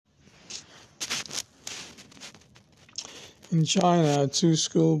In China, two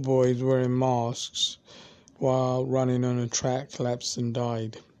schoolboys wearing masks while running on a track collapsed and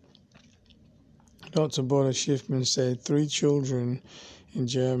died. Dr. Bola Schiffman said 3 children in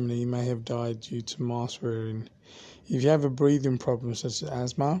Germany may have died due to mask wearing. If you have a breathing problem such as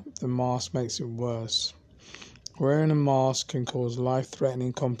asthma, the mask makes it worse. Wearing a mask can cause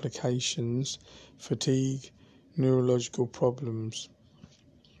life-threatening complications, fatigue, neurological problems.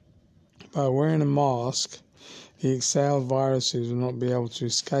 By wearing a mask, the exhaled viruses will not be able to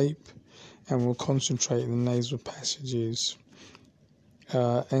escape and will concentrate in the nasal passages,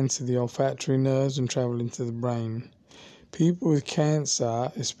 enter the olfactory nerves and travel into the brain. People with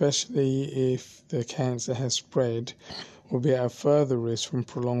cancer, especially if the cancer has spread, will be at a further risk from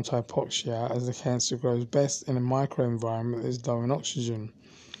prolonged hypoxia as the cancer grows best in a microenvironment that is low in oxygen.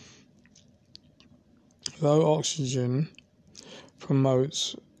 Low oxygen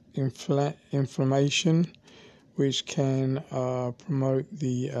promotes inflammation, which can promote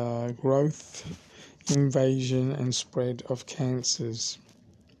the growth, invasion and spread of cancers.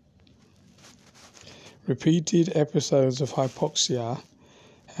 Repeated episodes of hypoxia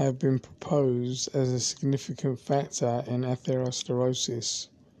have been proposed as a significant factor in atherosclerosis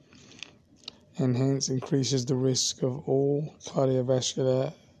and hence increases the risk of all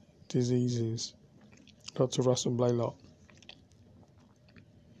cardiovascular diseases. Dr. Russell Blaylock.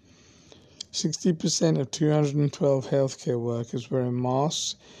 60% of 212 healthcare workers wearing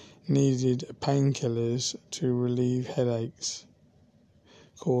masks needed painkillers to relieve headaches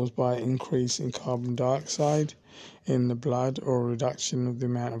caused by increase in carbon dioxide in the blood or a reduction of the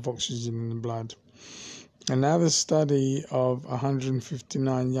amount of oxygen in the blood. Another study of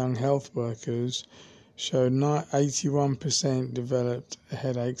 159 young health workers showed 81% developed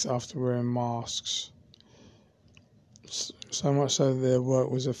headaches after wearing masks, so much so that their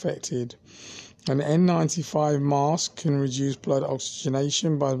work was affected. An N95 mask can reduce blood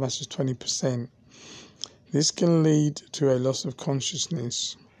oxygenation by as much as 20%. This can lead to a loss of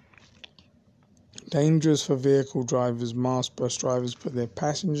consciousness. Dangerous for vehicle drivers. Mask bus drivers put their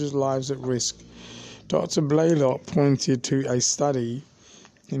passengers' lives at risk. Dr. Blaylock pointed to a study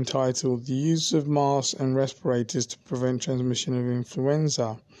entitled "The Use of Masks and Respirators to Prevent Transmission of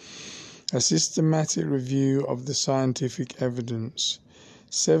Influenza," a systematic review of the scientific evidence.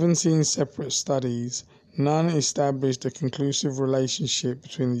 17 separate studies, none established a conclusive relationship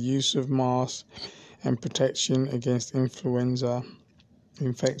between the use of masks and protection against influenza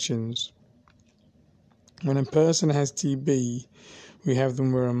infections. When a person has TB, we have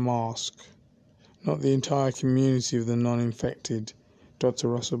them wear a mask, not the entire community of the non-infected. Dr.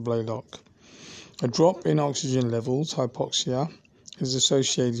 Russell Blaylock. A drop in oxygen levels, hypoxia, is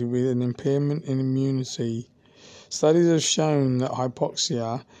associated with an impairment in immunity. Studies have shown that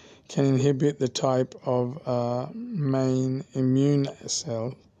hypoxia can inhibit the type of main immune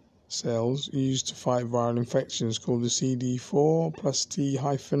cells used to fight viral infections called the CD4 plus T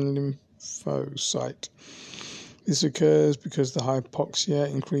lymphocyte. This occurs because the hypoxia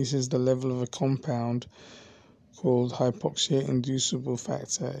increases the level of a compound called hypoxia-inducible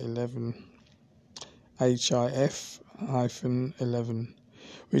factor 11, HIF-11,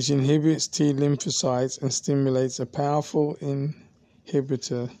 which inhibits T lymphocytes and stimulates a powerful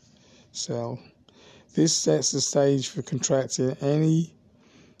inhibitor cell. This sets the stage for contracting any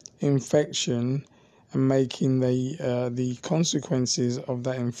infection and making the consequences of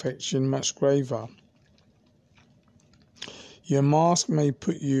that infection much graver. Your mask may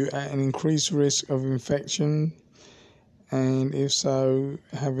put you at an increased risk of infection, and if so,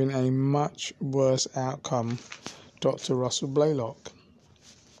 having a much worse outcome. Dr. Russell Blaylock.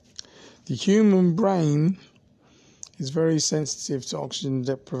 The human brain is very sensitive to oxygen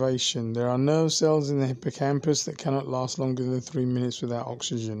deprivation. There are nerve cells in the hippocampus that cannot last longer than 3 minutes without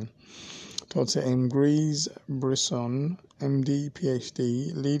oxygen. Dr. M. Gries-Brisson, MD,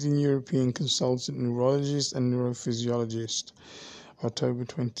 PhD, leading European consultant neurologist and neurophysiologist, October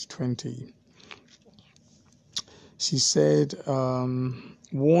 2020. She said,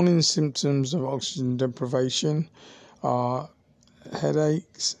 warning symptoms of oxygen deprivation are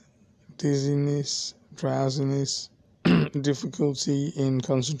headaches, dizziness, drowsiness, difficulty in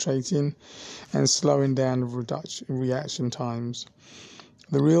concentrating, and slowing down of reaction times.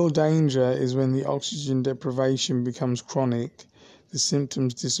 The real danger is when the oxygen deprivation becomes chronic. The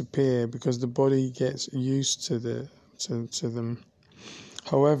symptoms disappear because the body gets used to them.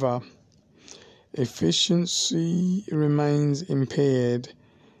 However, efficiency remains impaired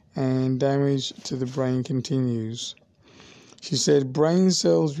and damage to the brain continues. She said brain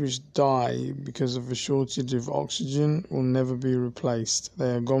cells which die because of a shortage of oxygen will never be replaced.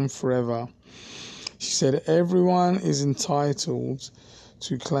 They are gone forever. She said everyone is entitled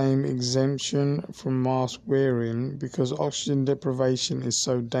to claim exemption from mask wearing because oxygen deprivation is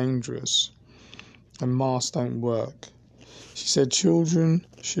so dangerous and masks don't work. She said children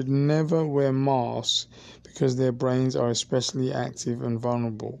should never wear masks because their brains are especially active and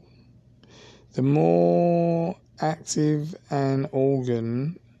vulnerable. The more active an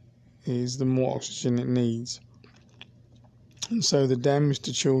organ is, the more oxygen it needs. And so the damage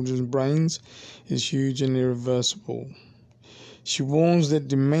to children's brains is huge and irreversible. She warns that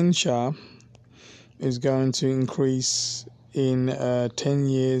dementia is going to increase in 10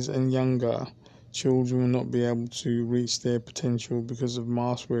 years and younger. Children will not be able to reach their potential because of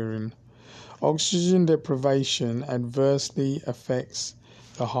mask wearing. Oxygen deprivation adversely affects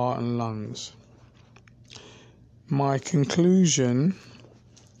the heart and lungs. My conclusion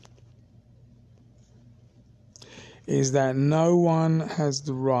is that no one has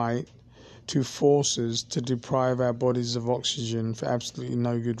the right to force us to deprive our bodies of oxygen for absolutely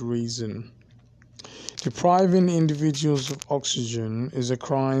no good reason. Depriving individuals of oxygen is a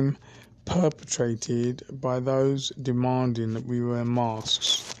crime perpetrated by those demanding that we wear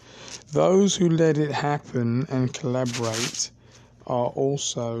masks. Those who let it happen and collaborate are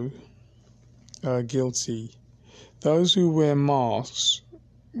also guilty. Those who wear masks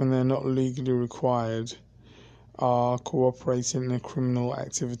when they're not legally required are cooperating in a criminal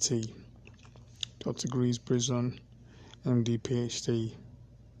activity. Dr. Grease Brison, MD, PhD.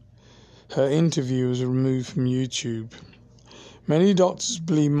 Her interview was removed from YouTube. Many doctors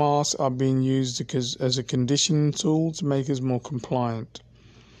believe masks are being used as a conditioning tool to make us more compliant.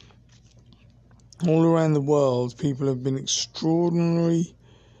 All around the world, people have been extraordinarily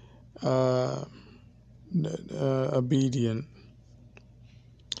obedient.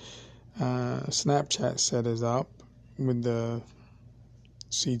 Snapchat set us up with the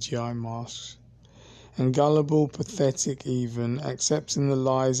CGI masks. And gullible, pathetic even, accepting the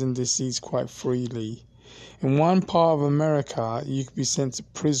lies and deceits quite freely. In one part of America, you could be sent to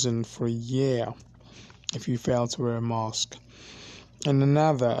prison for a year if you fail to wear a mask. In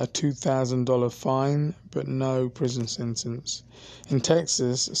another, a $2,000 fine, but no prison sentence. In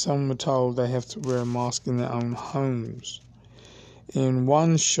Texas, some were told they have to wear a mask in their own homes. In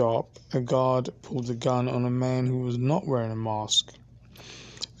one shop, a guard pulled a gun on a man who was not wearing a mask.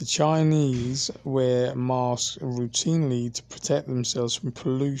 The Chinese wear masks routinely to protect themselves from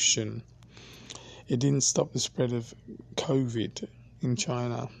pollution. It didn't stop the spread of COVID in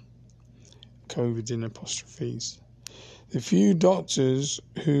China. COVID in apostrophes. The few doctors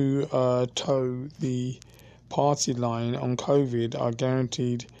who toe the party line on COVID are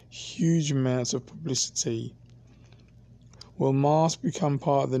guaranteed huge amounts of publicity. Will masks become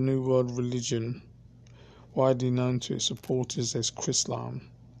part of the New World religion, widely known to its supporters as Chrislam?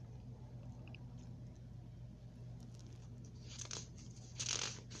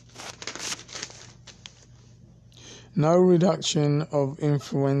 No reduction of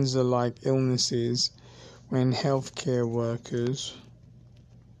influenza-like illnesses when healthcare workers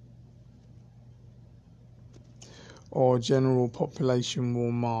or general population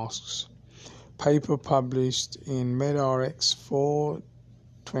wore masks. Paper published in medRx 4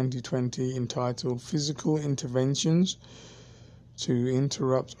 2020 entitled Physical Interventions to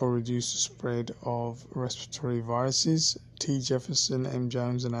Interrupt or Reduce the Spread of Respiratory Viruses, T. Jefferson, M.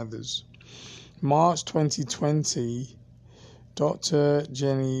 Jones and others. March 2020, Dr.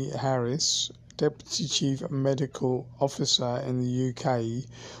 Jenny Harris, Deputy Chief Medical Officer in the UK,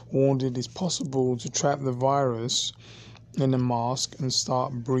 warned it is possible to trap the virus in a mask and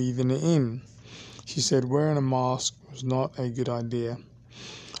start breathing it in. She said wearing a mask was not a good idea.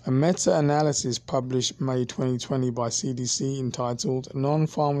 A meta-analysis published May 2020 by CDC entitled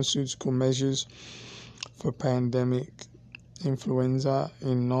Non-Pharmaceutical Measures for Pandemic Influenza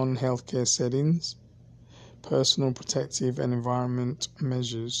in Non-Healthcare Settings, Personal Protective and Environment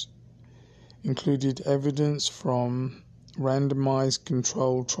Measures included evidence from randomized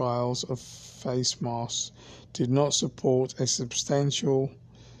controlled trials of face masks did not support a substantial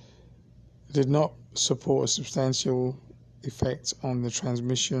effect on the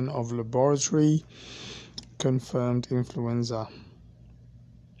transmission of laboratory confirmed influenza.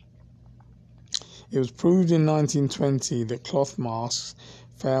 It was proved in 1920 that cloth masks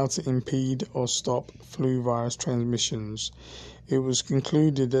failed to impede or stop flu virus transmissions. It was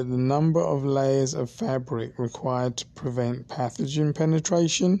concluded that the number of layers of fabric required to prevent pathogen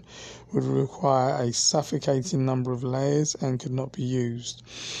penetration would require a suffocating number of layers and could not be used.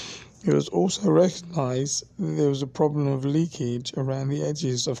 It was also recognized that there was a problem of leakage around the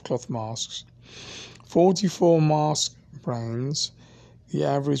edges of cloth masks. 44 mask brands, the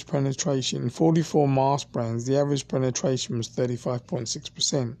average penetration. In 44 mask brands, the average penetration was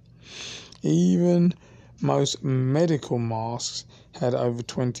 35.6%. Even most medical masks had over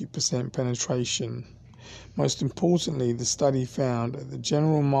 20% penetration. Most importantly, the study found that the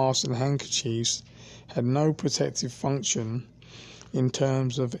general masks and handkerchiefs had no protective function in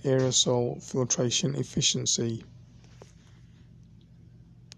terms of aerosol filtration efficiency.